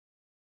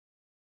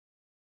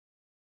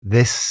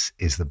This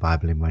is the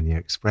Bible in 1 Year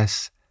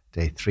Express,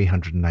 day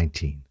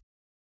 319.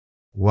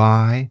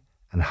 Why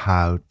and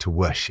how to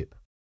worship.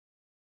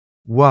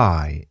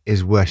 Why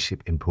is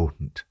worship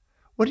important?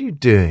 What are you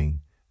doing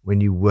when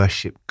you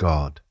worship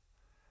God?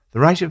 The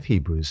writer of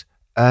Hebrews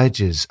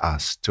urges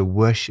us to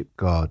worship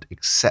God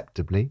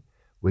acceptably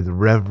with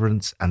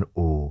reverence and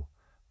awe,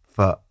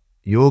 for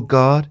your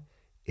God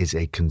is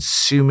a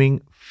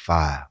consuming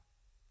fire.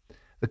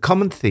 The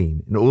common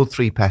theme in all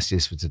three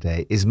passages for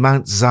today is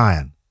Mount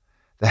Zion,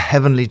 the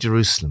heavenly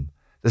Jerusalem,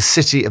 the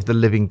city of the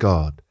living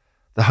God,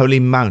 the holy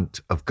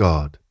mount of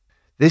God.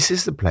 This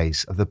is the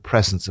place of the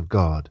presence of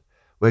God,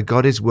 where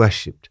God is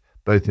worshipped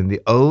both in the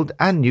Old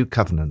and New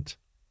Covenant.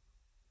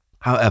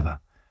 However,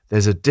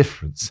 there's a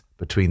difference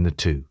between the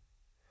two.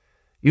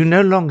 You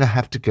no longer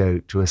have to go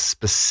to a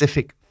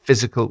specific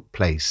physical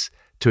place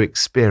to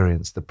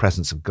experience the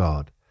presence of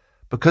God.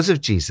 Because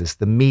of Jesus,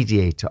 the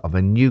mediator of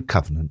a new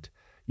covenant,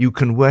 you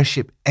can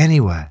worship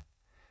anywhere.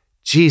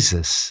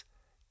 Jesus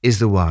is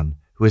the one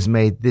who has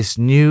made this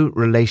new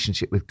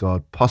relationship with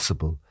God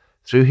possible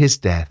through his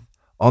death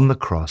on the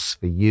cross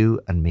for you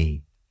and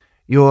me.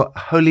 Your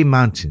holy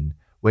mountain,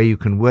 where you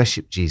can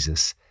worship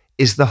Jesus,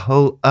 is the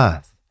whole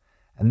earth,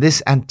 and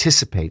this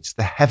anticipates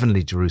the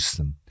heavenly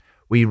Jerusalem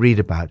we read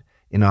about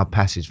in our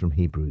passage from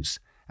Hebrews,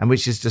 and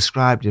which is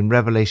described in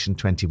Revelation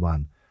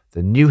 21,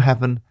 the new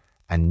heaven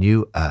and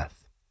new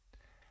earth.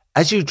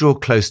 As you draw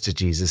close to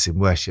Jesus in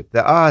worship,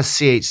 there are, as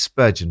C.H.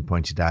 Spurgeon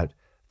pointed out,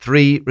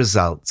 three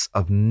results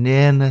of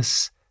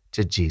nearness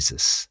to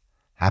Jesus: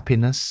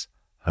 happiness,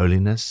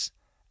 holiness,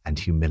 and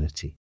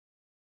humility.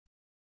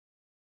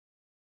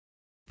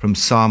 From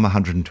Psalm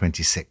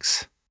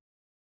 126.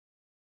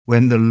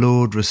 When the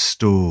Lord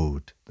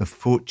restored the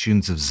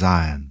fortunes of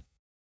Zion,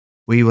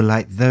 we were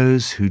like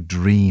those who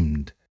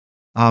dreamed.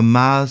 Our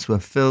mouths were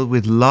filled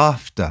with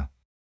laughter,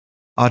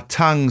 our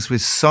tongues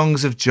with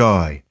songs of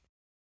joy.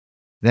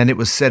 Then it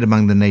was said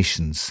among the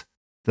nations,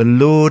 the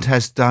Lord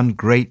has done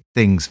great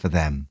things for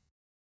them.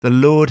 The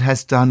Lord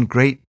has done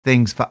great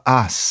things for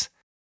us,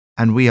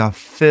 and we are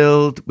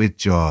filled with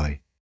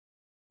joy.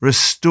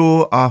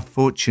 Restore our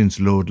fortunes,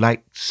 Lord,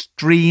 like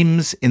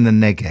streams in the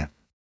Negev.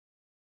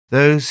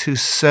 Those who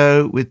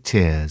sow with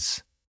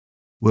tears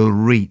will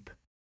reap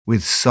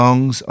with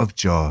songs of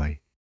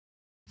joy.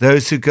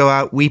 Those who go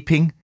out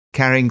weeping,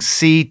 carrying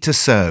seed to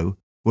sow,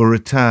 will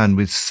return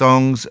with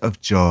songs of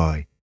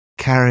joy,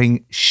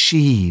 carrying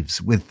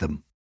sheaves with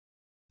them.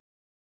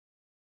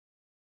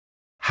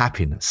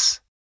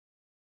 Happiness.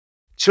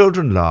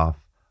 Children laugh,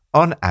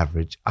 on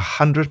average,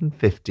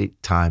 150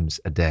 times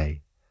a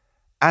day.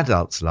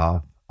 Adults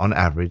laugh, on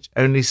average,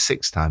 only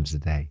 6 times a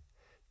day.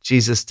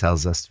 Jesus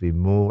tells us to be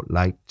more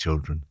like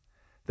children.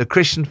 The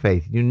Christian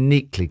faith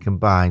uniquely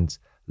combines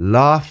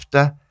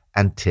laughter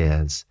and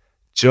tears,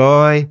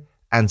 joy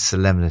and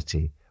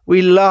solemnity.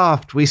 We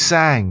laughed, we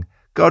sang.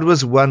 God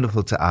was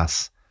wonderful to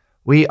us.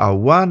 We are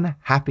one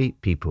happy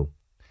people.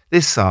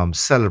 This psalm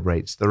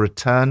celebrates the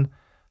return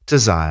to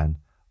Zion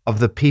of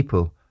the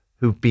people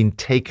who've been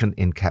taken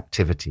in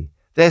captivity.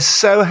 They're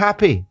so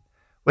happy.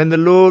 When the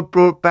Lord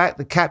brought back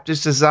the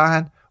captives to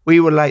Zion, we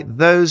were like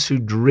those who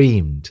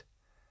dreamed.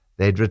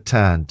 They'd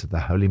returned to the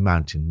holy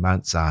mountain,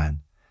 Mount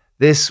Zion.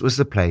 This was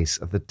the place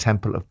of the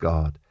temple of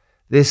God.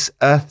 This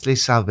earthly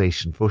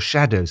salvation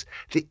foreshadows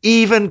the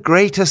even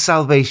greater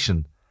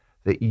salvation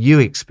that you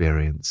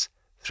experience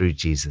through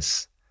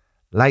Jesus.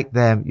 Like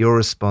them, your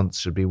response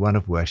should be one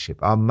of worship.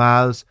 Our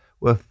mouths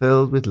were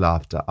filled with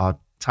laughter, our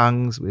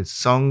tongues with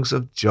songs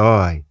of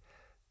joy.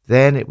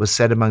 Then it was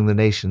said among the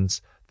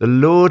nations, the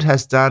Lord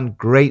has done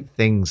great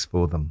things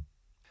for them.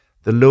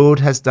 The Lord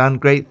has done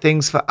great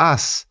things for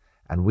us,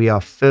 and we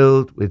are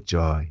filled with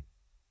joy.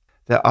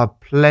 There are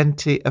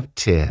plenty of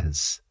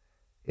tears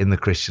in the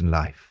Christian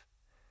life.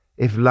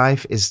 If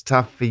life is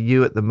tough for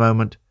you at the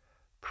moment,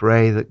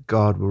 pray that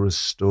God will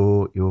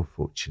restore your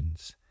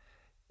fortunes.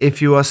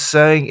 If you are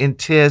sowing in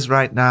tears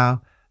right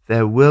now,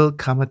 there will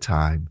come a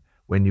time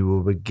when you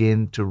will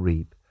begin to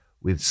reap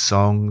with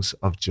songs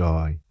of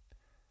joy.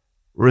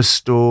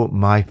 Restore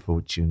my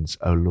fortunes,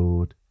 O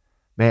Lord.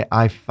 May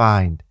I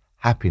find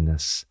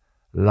happiness,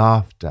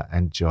 laughter,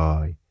 and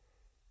joy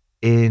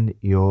in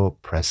your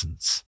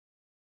presence.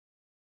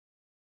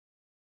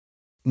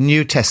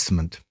 New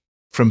Testament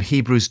from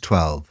Hebrews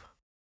 12.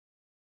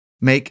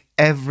 Make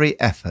every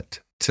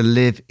effort to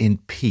live in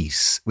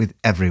peace with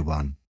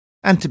everyone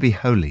and to be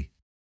holy.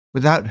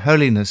 Without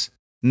holiness,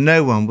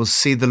 no one will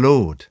see the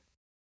Lord.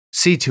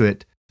 See to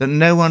it that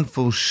no one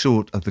falls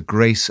short of the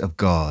grace of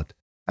God,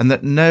 and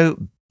that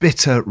no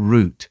bitter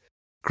root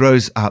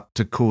grows up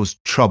to cause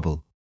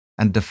trouble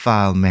and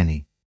defile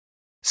many.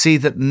 See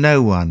that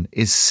no one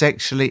is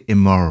sexually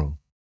immoral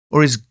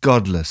or is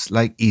godless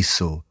like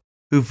Esau,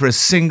 who for a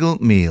single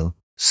meal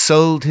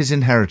sold his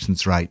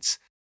inheritance rights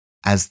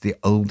as the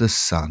oldest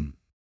son.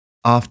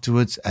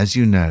 Afterwards, as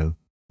you know,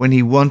 when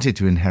he wanted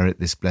to inherit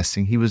this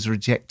blessing, he was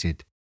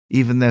rejected.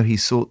 Even though he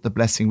sought the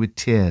blessing with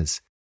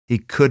tears, he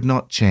could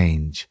not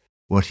change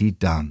what he'd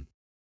done.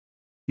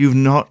 You've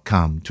not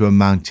come to a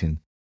mountain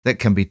that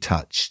can be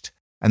touched,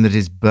 and that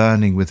is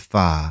burning with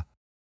fire,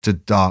 to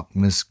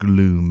darkness,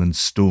 gloom, and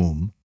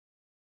storm,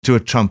 to a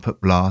trumpet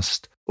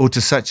blast, or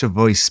to such a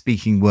voice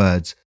speaking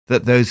words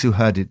that those who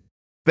heard it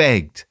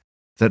begged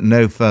that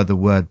no further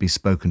word be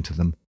spoken to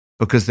them,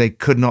 because they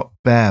could not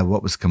bear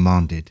what was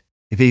commanded.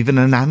 If even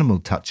an animal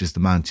touches the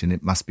mountain,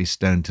 it must be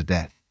stoned to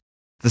death.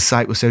 The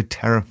sight was so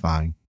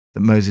terrifying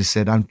that Moses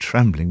said, I'm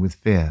trembling with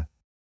fear.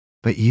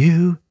 But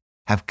you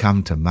have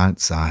come to Mount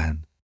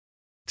Zion,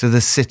 to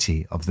the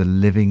city of the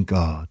living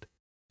God,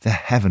 the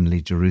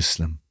heavenly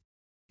Jerusalem.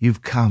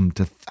 You've come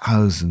to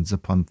thousands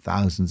upon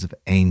thousands of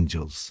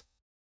angels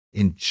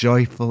in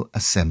joyful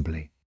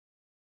assembly,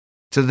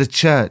 to the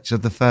church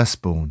of the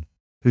firstborn,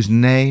 whose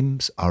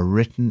names are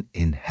written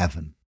in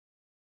heaven.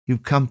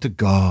 You've come to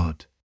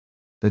God,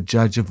 the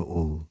judge of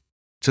all,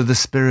 to the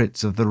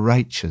spirits of the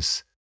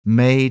righteous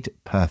made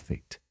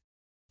perfect,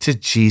 to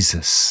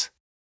Jesus,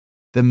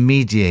 the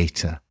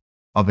mediator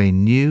of a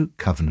new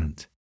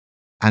covenant,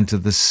 and to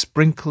the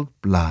sprinkled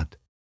blood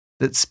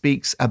that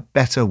speaks a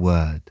better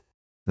word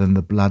than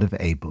the blood of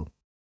Abel.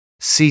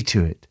 See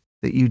to it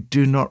that you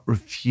do not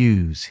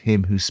refuse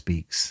him who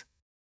speaks.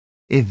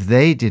 If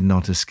they did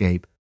not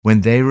escape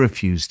when they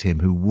refused him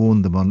who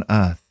warned them on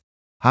earth,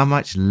 how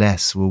much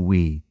less will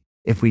we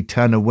if we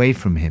turn away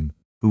from him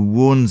who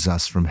warns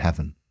us from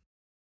heaven?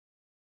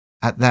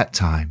 At that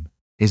time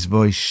his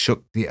voice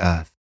shook the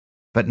earth,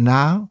 but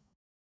now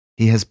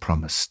he has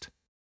promised,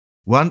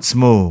 once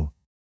more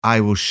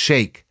I will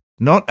shake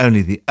not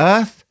only the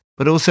earth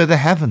but also the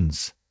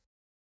heavens.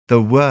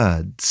 The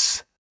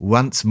words,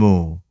 once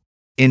more,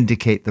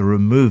 indicate the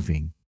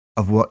removing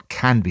of what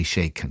can be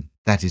shaken,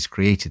 that is,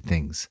 created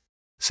things,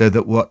 so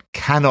that what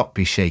cannot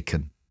be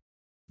shaken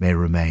may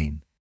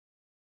remain.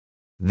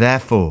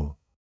 Therefore,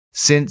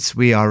 since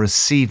we are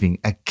receiving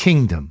a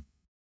kingdom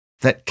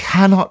that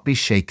cannot be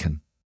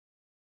shaken,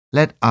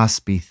 let us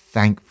be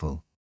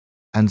thankful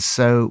and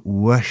so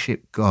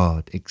worship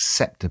God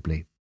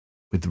acceptably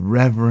with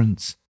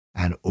reverence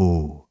and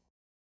awe,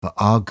 for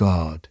our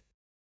God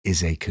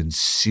is a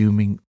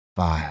consuming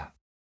fire.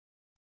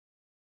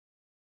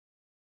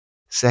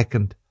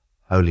 Second,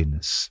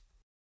 holiness.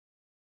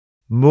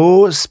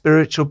 More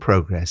spiritual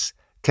progress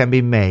can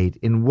be made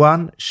in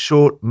one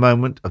short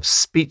moment of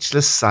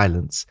speechless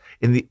silence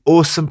in the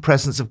awesome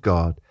presence of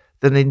God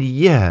than in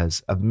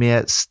years of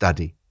mere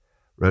study,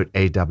 wrote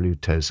A.W.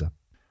 Tozer.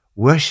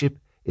 Worship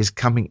is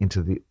coming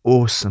into the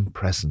awesome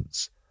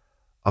presence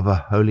of a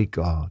holy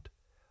God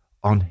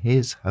on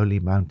his holy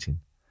mountain.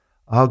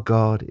 Our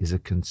God is a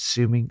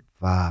consuming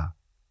fire.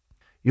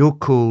 You're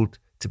called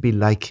to be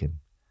like him.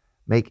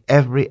 Make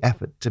every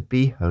effort to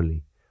be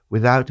holy.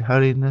 Without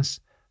holiness,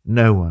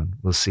 no one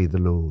will see the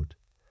Lord.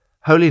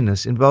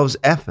 Holiness involves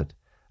effort.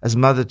 As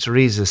Mother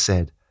Teresa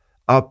said,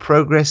 our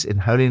progress in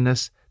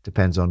holiness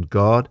depends on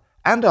God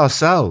and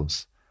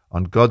ourselves,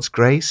 on God's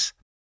grace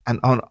and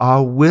on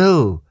our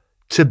will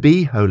to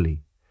be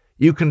holy.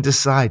 You can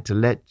decide to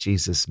let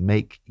Jesus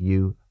make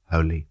you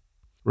holy.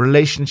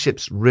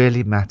 Relationships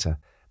really matter.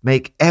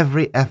 Make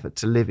every effort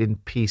to live in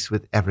peace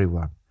with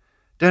everyone.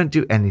 Don't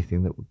do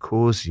anything that would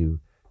cause you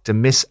to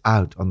miss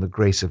out on the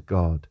grace of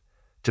God,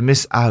 to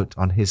miss out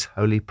on his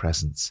holy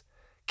presence.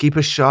 Keep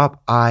a sharp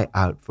eye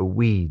out for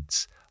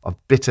weeds of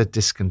bitter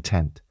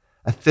discontent.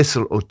 A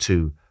thistle or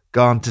two,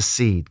 gone to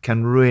seed,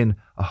 can ruin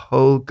a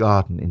whole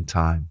garden in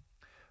time.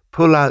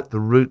 Pull out the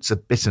roots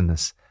of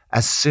bitterness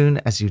as soon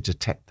as you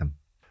detect them.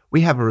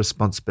 We have a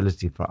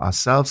responsibility for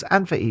ourselves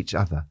and for each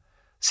other.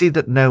 See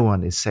that no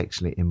one is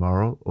sexually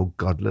immoral or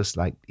godless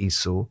like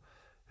Esau,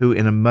 who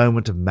in a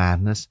moment of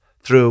madness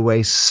threw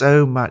away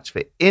so much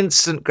for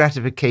instant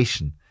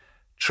gratification,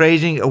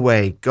 trading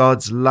away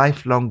God's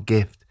lifelong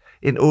gift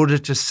in order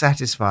to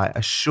satisfy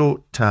a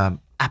short-term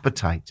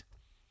appetite.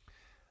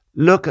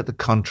 Look at the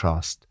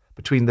contrast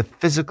between the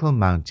physical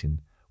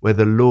mountain where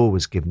the law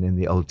was given in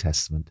the Old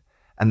Testament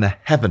and the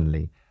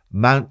heavenly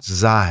Mount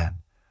Zion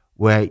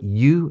where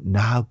you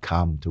now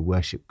come to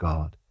worship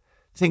God.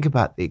 Think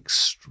about the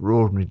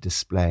extraordinary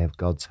display of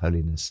God's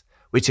holiness,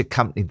 which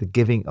accompanied the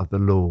giving of the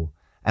law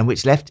and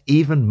which left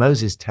even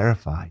Moses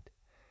terrified.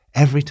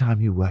 Every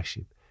time you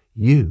worship,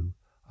 you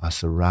are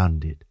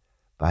surrounded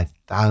by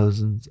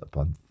thousands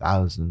upon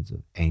thousands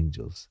of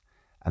angels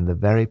and the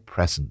very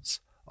presence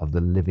of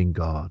the living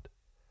God.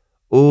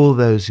 All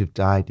those who've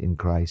died in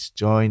Christ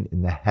join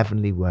in the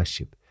heavenly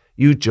worship.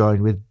 You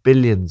join with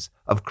billions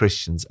of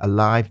Christians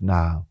alive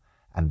now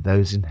and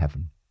those in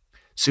heaven.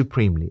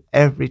 Supremely,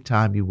 every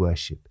time you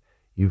worship,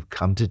 you've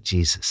come to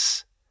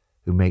Jesus,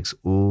 who makes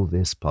all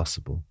this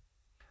possible.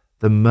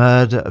 The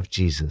murder of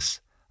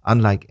Jesus,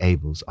 unlike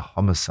Abel's, a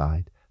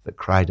homicide that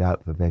cried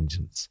out for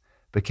vengeance,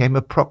 became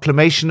a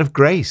proclamation of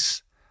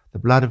grace. The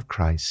blood of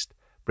Christ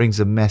brings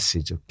a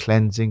message of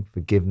cleansing,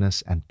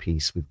 forgiveness, and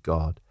peace with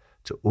God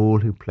to all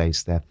who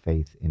place their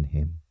faith in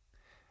him.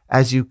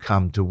 As you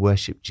come to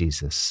worship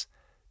Jesus,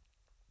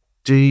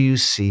 do you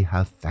see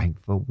how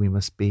thankful we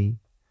must be?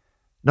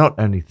 Not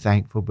only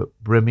thankful,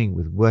 but brimming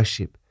with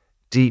worship,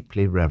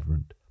 deeply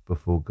reverent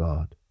before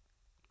God.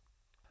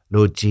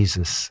 Lord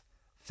Jesus,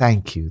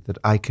 thank you that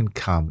I can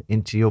come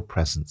into your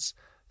presence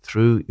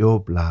through your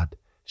blood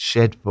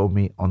shed for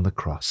me on the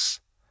cross.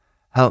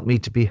 Help me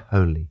to be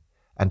holy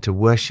and to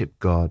worship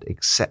God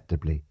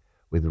acceptably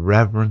with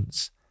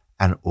reverence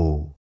and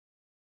awe.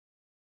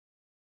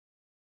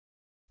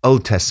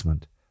 Old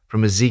Testament,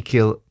 from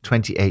Ezekiel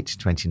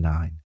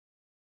 28:29.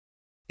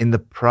 In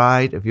the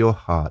pride of your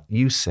heart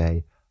you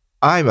say,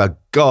 I'm a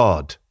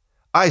god.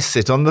 I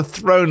sit on the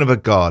throne of a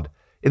god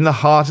in the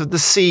heart of the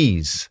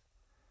seas.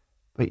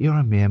 But you're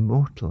a mere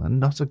mortal and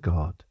not a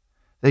god,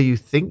 though you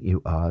think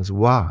you are as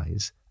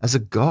wise as a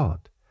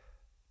god.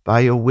 By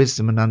your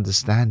wisdom and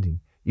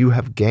understanding you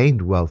have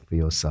gained wealth for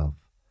yourself,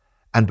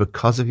 and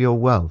because of your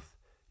wealth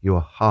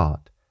your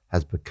heart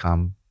has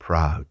become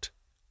proud.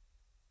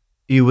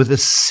 You were the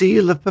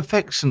seal of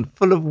perfection,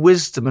 full of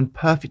wisdom and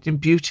perfect in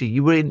beauty.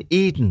 You were in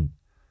Eden,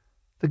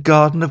 the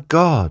garden of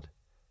God.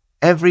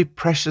 Every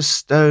precious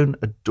stone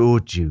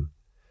adored you.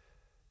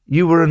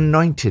 You were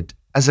anointed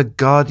as a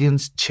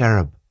guardian's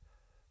cherub,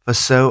 for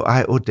so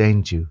I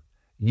ordained you.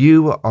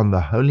 You were on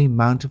the holy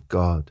mount of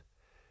God.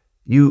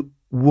 You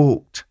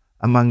walked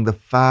among the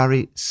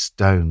fiery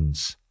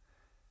stones.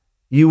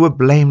 You were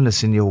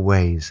blameless in your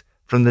ways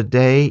from the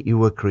day you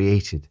were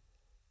created,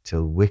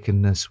 till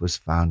wickedness was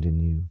found in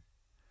you.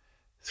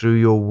 Through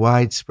your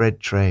widespread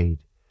trade,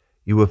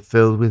 you were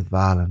filled with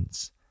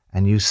violence,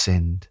 and you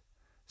sinned.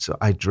 So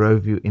I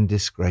drove you in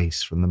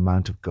disgrace from the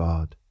mount of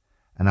God,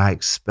 and I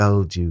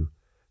expelled you,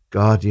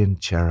 guardian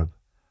cherub,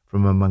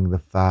 from among the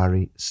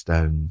fiery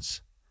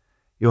stones.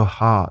 Your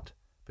heart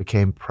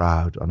became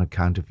proud on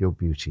account of your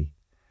beauty,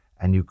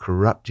 and you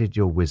corrupted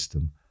your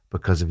wisdom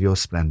because of your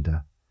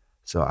splendor.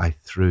 So I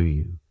threw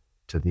you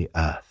to the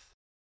earth.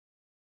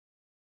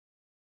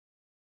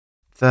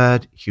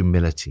 Third,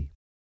 humility.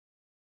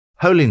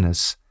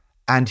 Holiness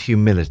and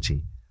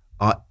humility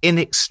are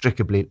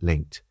inextricably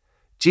linked.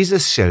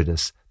 Jesus showed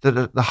us that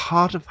at the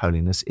heart of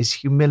holiness is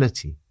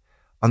humility.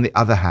 On the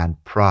other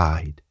hand,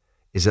 pride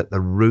is at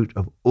the root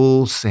of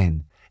all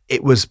sin.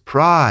 It was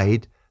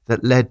pride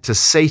that led to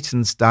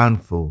Satan's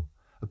downfall.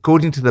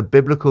 According to the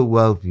biblical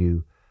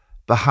worldview,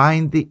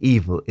 behind the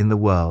evil in the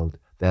world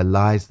there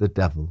lies the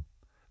devil.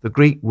 The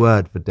Greek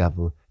word for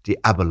devil,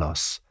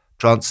 diabolos,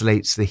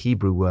 translates the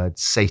Hebrew word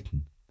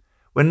Satan.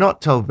 We're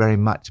not told very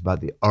much about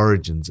the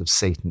origins of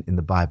Satan in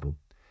the Bible,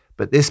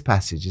 but this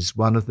passage is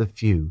one of the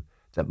few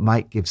that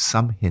might give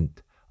some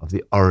hint of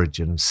the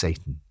origin of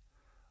Satan.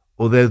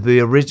 Although the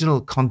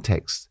original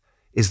context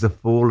is the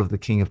fall of the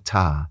king of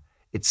Tyre,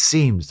 it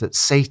seems that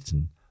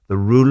Satan, the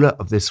ruler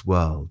of this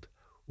world,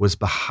 was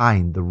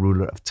behind the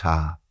ruler of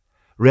Tyre.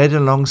 Read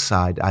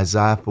alongside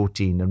Isaiah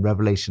 14 and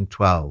Revelation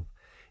 12,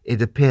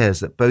 it appears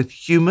that both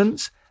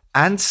humans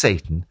and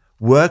Satan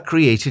were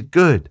created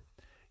good.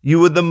 You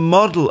were the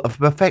model of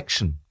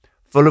perfection,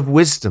 full of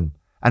wisdom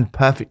and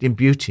perfect in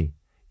beauty.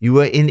 You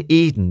were in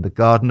Eden, the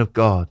garden of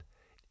God.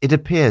 It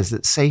appears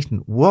that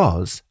Satan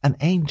was an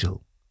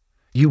angel.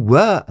 You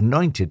were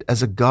anointed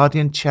as a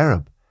guardian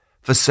cherub,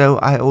 for so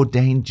I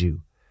ordained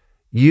you.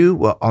 You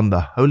were on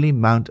the holy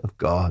mount of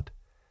God.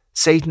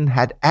 Satan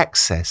had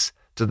access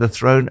to the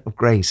throne of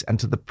grace and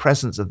to the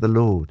presence of the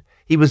Lord.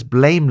 He was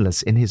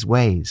blameless in his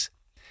ways.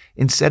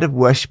 Instead of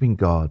worshipping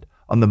God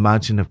on the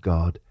mountain of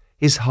God,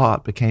 his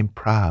heart became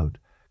proud,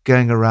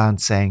 going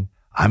around saying,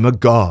 I'm a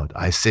god.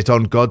 I sit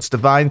on God's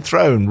divine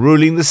throne,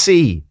 ruling the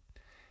sea.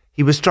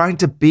 He was trying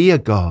to be a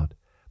god.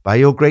 By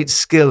your great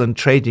skill and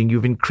trading,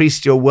 you've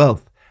increased your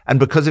wealth, and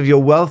because of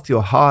your wealth,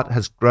 your heart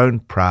has grown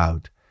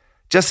proud.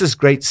 Just as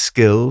great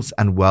skills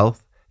and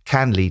wealth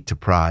can lead to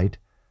pride,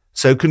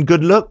 so can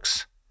good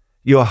looks.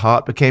 Your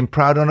heart became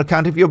proud on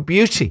account of your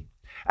beauty,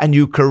 and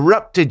you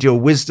corrupted your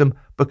wisdom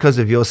because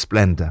of your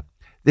splendor.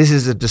 This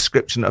is a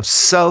description of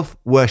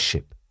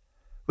self-worship,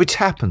 which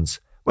happens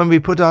when we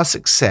put our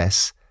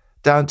success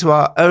down to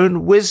our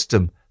own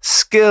wisdom,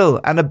 skill,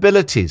 and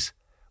abilities,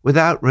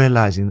 without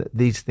realizing that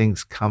these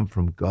things come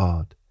from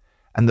God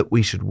and that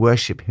we should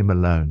worship him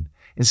alone.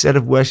 Instead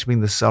of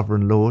worshiping the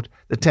sovereign Lord,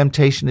 the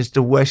temptation is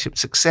to worship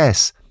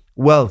success,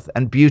 wealth,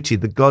 and beauty,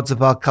 the gods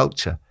of our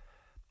culture.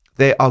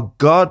 They are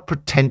God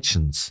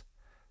pretensions.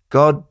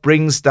 God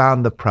brings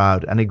down the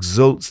proud and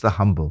exalts the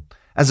humble.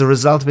 As a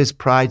result of his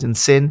pride and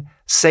sin,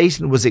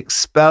 Satan was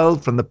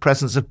expelled from the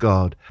presence of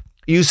God.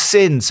 You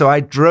sinned, so I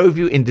drove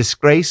you in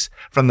disgrace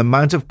from the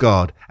mount of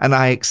God, and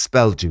I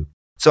expelled you.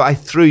 So I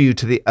threw you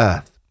to the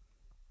earth.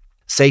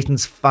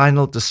 Satan's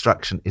final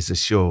destruction is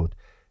assured.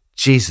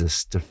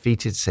 Jesus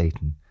defeated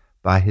Satan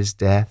by his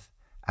death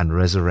and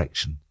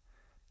resurrection.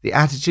 The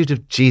attitude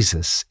of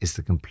Jesus is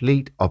the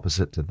complete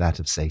opposite to that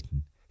of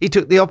Satan. He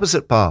took the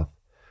opposite path,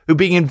 who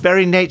being in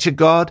very nature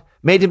God,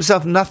 made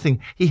himself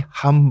nothing. He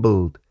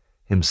humbled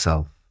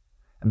himself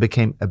and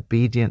became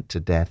obedient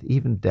to death,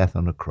 even death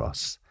on a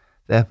cross.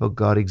 Therefore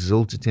God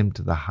exalted him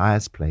to the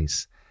highest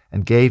place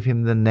and gave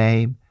him the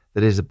name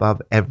that is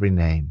above every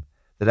name,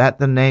 that at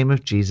the name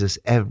of Jesus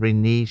every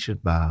knee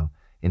should bow,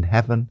 in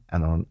heaven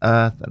and on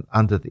earth and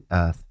under the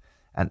earth,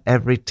 and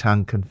every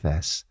tongue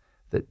confess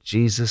that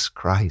Jesus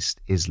Christ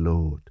is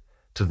Lord,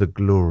 to the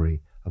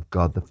glory of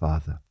God the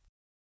Father.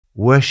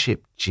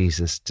 Worship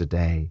Jesus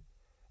today.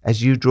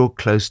 As you draw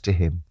close to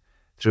him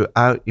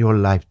throughout your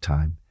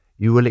lifetime,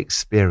 you will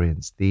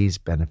experience these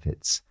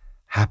benefits: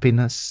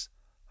 happiness,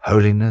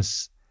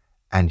 holiness,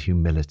 and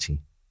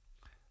humility.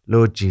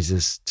 Lord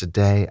Jesus,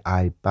 today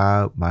I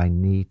bow my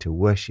knee to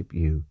worship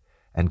you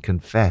and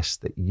confess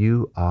that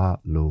you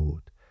are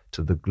Lord,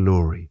 to the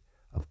glory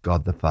of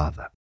God the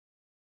Father.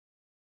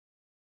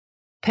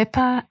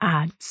 Pippa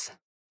adds,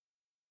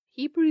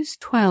 Hebrews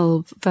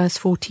 12 verse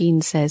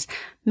 14 says,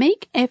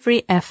 "Make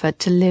every effort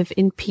to live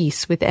in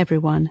peace with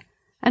everyone,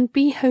 and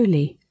be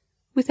holy.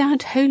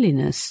 Without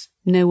holiness,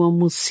 no one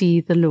will see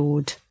the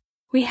Lord."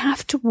 We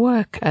have to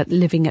work at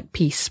living at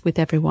peace with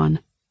everyone.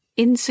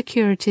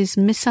 Insecurities,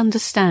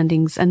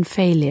 misunderstandings, and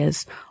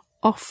failures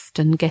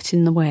often get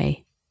in the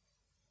way.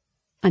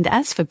 And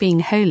as for being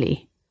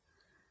holy,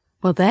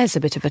 well, there's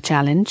a bit of a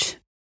challenge.